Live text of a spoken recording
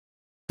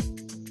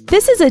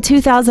This is a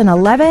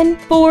 2011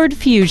 Ford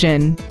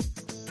Fusion.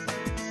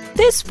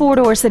 This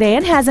four-door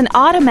sedan has an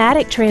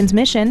automatic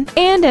transmission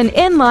and an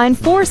inline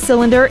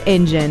four-cylinder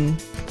engine.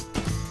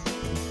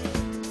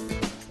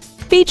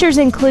 Features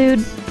include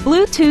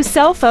Bluetooth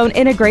cell phone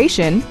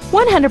integration,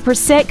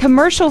 100%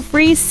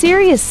 commercial-free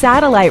Sirius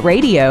satellite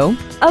radio,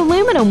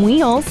 aluminum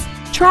wheels,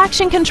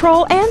 traction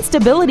control and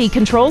stability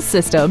control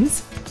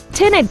systems,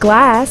 tinted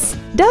glass,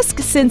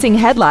 dusk-sensing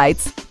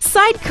headlights,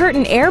 side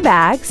curtain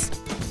airbags,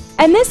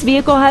 and this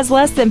vehicle has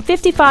less than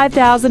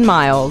 55,000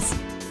 miles.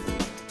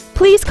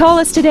 Please call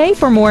us today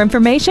for more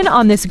information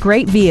on this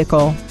great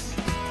vehicle.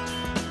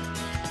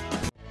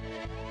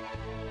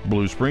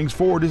 Blue Springs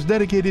Ford is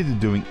dedicated to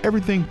doing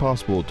everything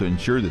possible to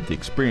ensure that the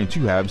experience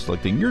you have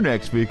selecting your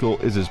next vehicle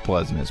is as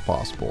pleasant as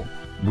possible.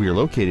 We are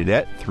located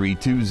at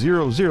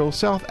 3200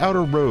 South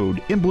Outer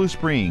Road in Blue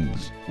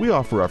Springs. We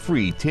offer a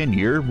free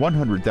 10-year,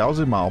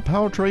 100,000-mile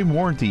powertrain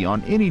warranty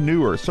on any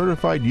new or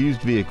certified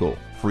used vehicle,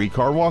 free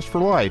car wash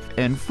for life,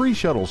 and free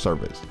shuttle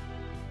service.